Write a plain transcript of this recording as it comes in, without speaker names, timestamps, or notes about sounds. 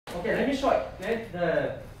Okay, let me show you. Okay,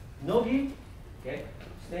 the nogi. Okay,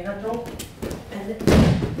 stay neutral. And then.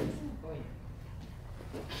 Oh,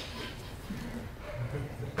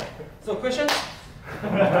 yeah. So questions?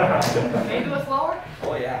 Can you do it slower?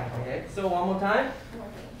 Oh yeah. Okay. So one more time.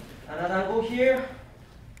 Another angle here.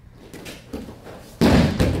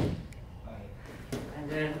 And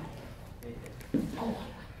then.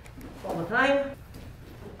 One more time.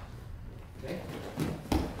 Okay.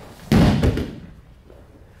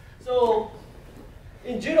 So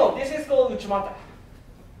in judo, this is called Uchimata.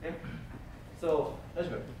 Okay. So that's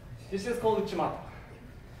good. This is called Uchimata.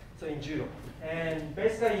 So in judo, and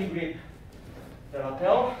basically you grip the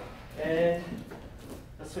lapel and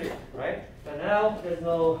the sweep, right? But now there's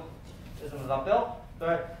no lapel,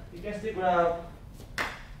 but you can still grab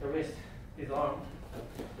the wrist, his arm.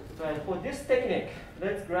 But for this technique,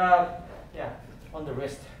 let's grab, on the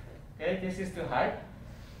wrist. Okay, this is too high,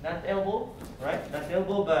 not elbow, right? Not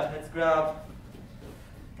elbow, but let's grab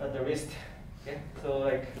at the wrist. Okay, so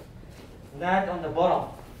like not on the bottom.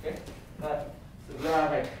 Okay, but so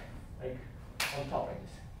grab like on top like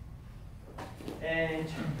this. And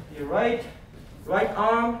your right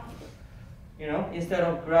arm, instead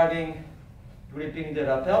of gripping the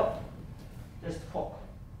lapel, just hook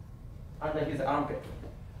under his armpit.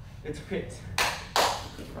 It's fit,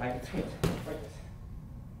 right? It's fit, like this.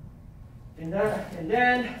 And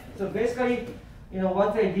then, so basically,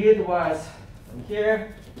 what I did was from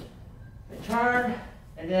here, I turn,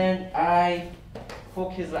 and then I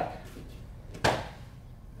hook his leg. Okay.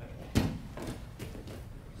 So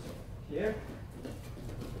here.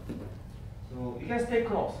 So you can stay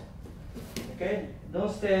close. Okay?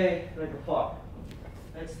 Don't stay like far.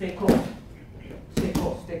 Let's stay close. Stay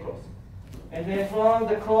close, stay close. And then from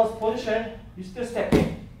the close position, you still step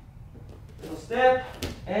in. So step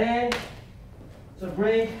and so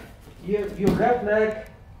bring your left leg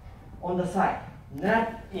on the side,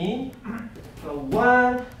 not in. So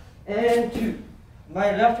 1 and 2.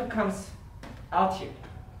 My left comes out here.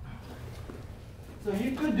 So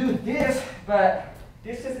you could do this, but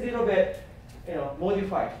this is a little bit,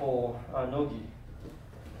 modified for nogi.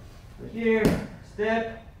 So here,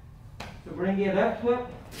 step. So bring your left foot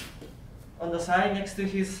on the side next to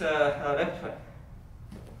his left foot.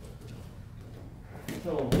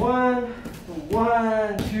 So 1,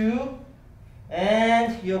 2,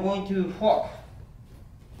 and you're going to hook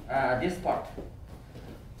this part.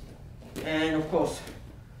 And of course,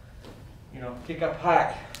 kick up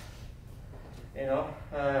high.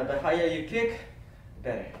 The higher you kick,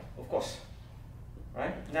 better, of course.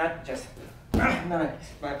 Right? Not just not like this,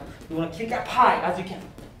 but you want to kick up high as you can.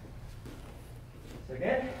 So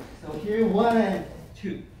again, so here 1 and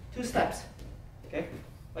 2, 2 steps. Okay,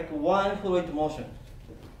 like one fluid motion.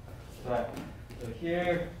 Right. So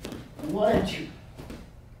here 1 and 2.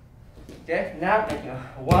 Okay, now like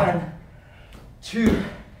 1, 2,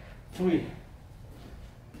 3.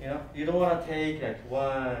 You don't want to take like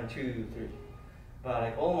 1, 2, 3, but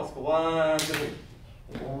like almost 1, 2, 3.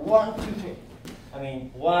 1, 2, 3. I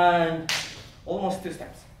mean almost 2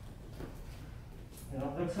 steps.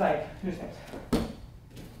 Looks like 2 steps.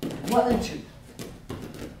 1 and 2.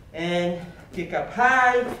 And kick up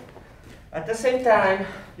high. At the same time,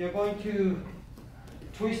 you're going to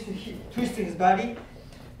twist his body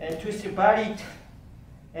and twist your body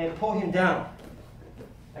and pull him down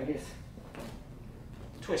like this.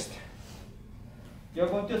 Twist. You're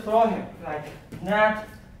going to throw him like not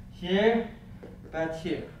here, but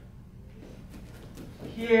here.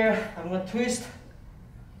 Here, I'm going to twist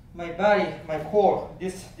my body, my core,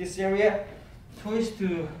 this area, twist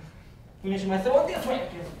to finish my throw this way.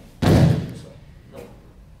 This way. No.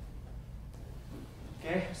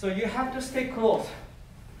 Okay, so you have to stay close,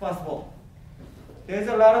 first of all. There's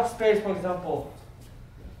a lot of space, for example.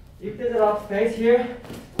 If there's a lot of space here,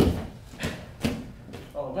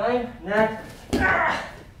 all the time, not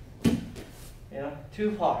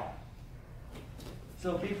too far.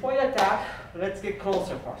 So before you attack, let's get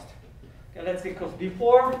closer first. Okay, let's get close.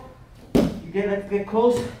 Before let's get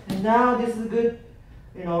close. And now this is good,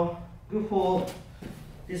 good for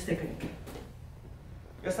this technique.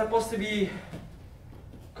 You're supposed to be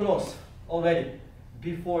close already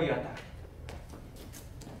before you attack.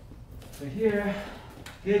 So here,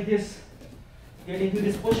 get into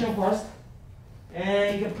this position first,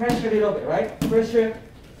 and you can pressure a little bit, right? Pressure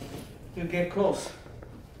to get close.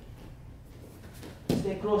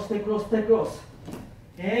 Stay close, stay close, stay close.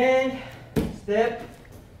 And step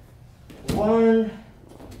 1,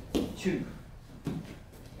 2.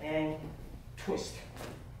 And twist.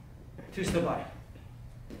 Twist the body.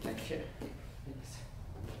 Like here.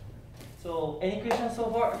 So, any questions so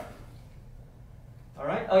far?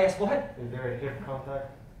 Alright, Oh yes, go ahead. Is there a hip contact?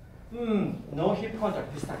 No hip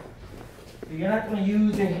contact this time. You're not going to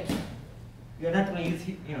use the hips. You're not going to use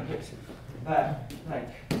hips. But like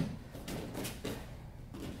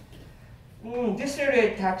this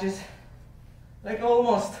area touches like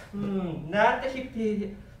almost not the hip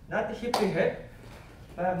to hip,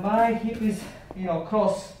 but my hip is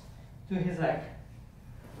close to his leg,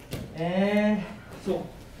 and so.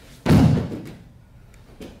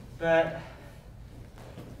 But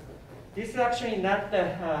this is actually not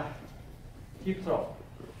the hip throw.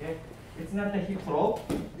 Okay, it's not the hip throw.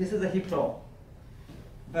 This is a hip throw,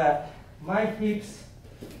 but my hips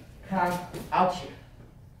come out here,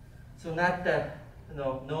 so not the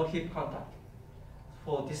no hip contact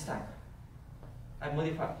for this time. I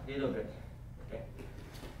modified a little bit. Okay,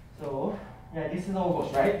 so yeah, this is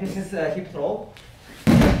ogosh, right? This is a hip throw.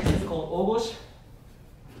 This is called ogosh.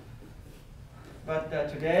 But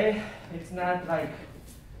today it's not like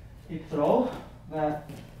hip throw, but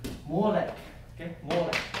more like, okay, more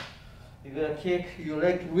like. You're gonna kick your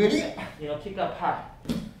leg really, kick up high.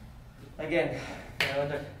 Again,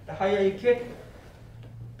 the higher you kick,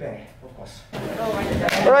 better, of course.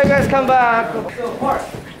 All right, guys, come back. So first,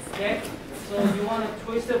 okay. So you want to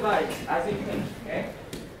twist the body as you can, okay.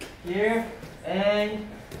 Here and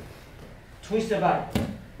twist the body.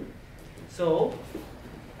 So.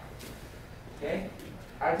 Okay,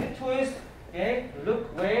 as you twist, okay,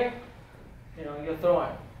 look where you're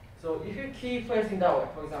throwing. So if you keep facing that way,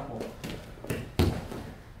 for example,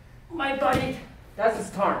 my body that's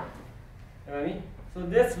its turn. You know what I mean? So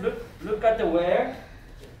this look at the where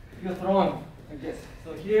you're throwing like this.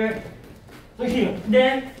 So here,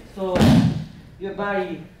 then so your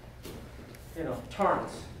body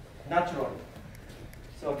turns naturally.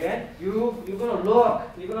 So again, you're gonna look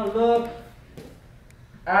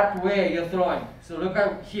at where you're throwing. So look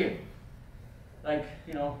at here. Like,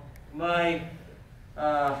 my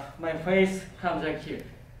face comes like here.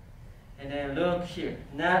 And then look here.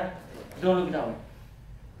 Don't look that way.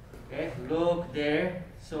 Okay, look there.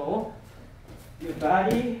 So your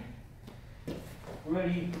body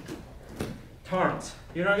really turns.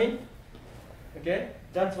 You know what I mean? Okay,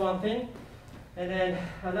 that's one thing. And then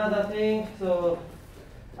another thing, so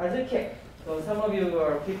as you kick. So some of you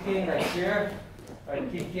are kicking like here. Or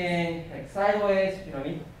kicking like sideways, you know what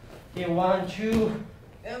I mean? Okay, 1, 2,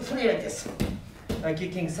 and 3 like this. Like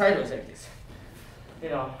kicking sideways like this.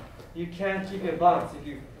 You can't keep your balance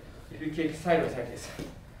if you kick sideways like this.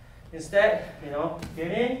 Instead,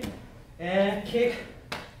 get in and kick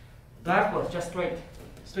backwards, just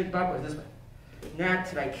straight backwards this way. Not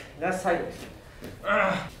sideways.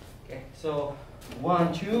 Okay, so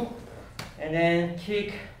 1, 2, and then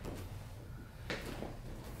kick.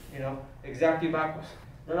 Exactly backwards.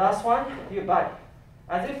 The last one, your body.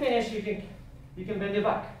 As you finish, you can bend your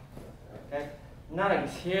back. Okay, not like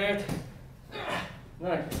this. Here,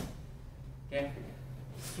 not like this. Okay,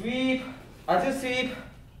 sweep. As you sweep,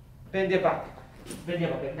 bend your back. Bend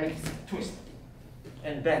your back like this. Twist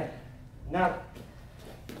and bend. Not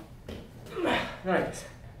like this.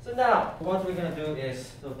 So now, what we're gonna do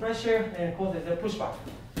is the pressure and cause it a push back.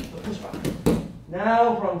 So push back.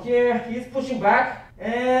 Now from here, he's pushing back.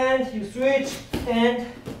 And you switch and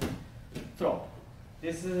throw.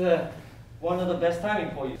 This is one of the best timing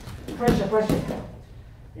for you. Pressure.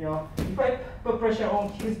 If I put pressure on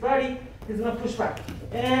his body, he's gonna push back.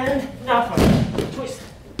 And now twist.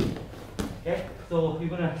 Okay, so you're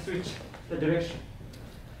gonna switch the direction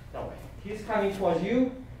that way. He's coming towards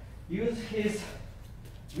you. Use his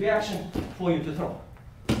reaction for you to throw.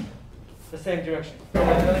 The same direction.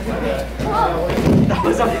 That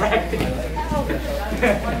was a practice.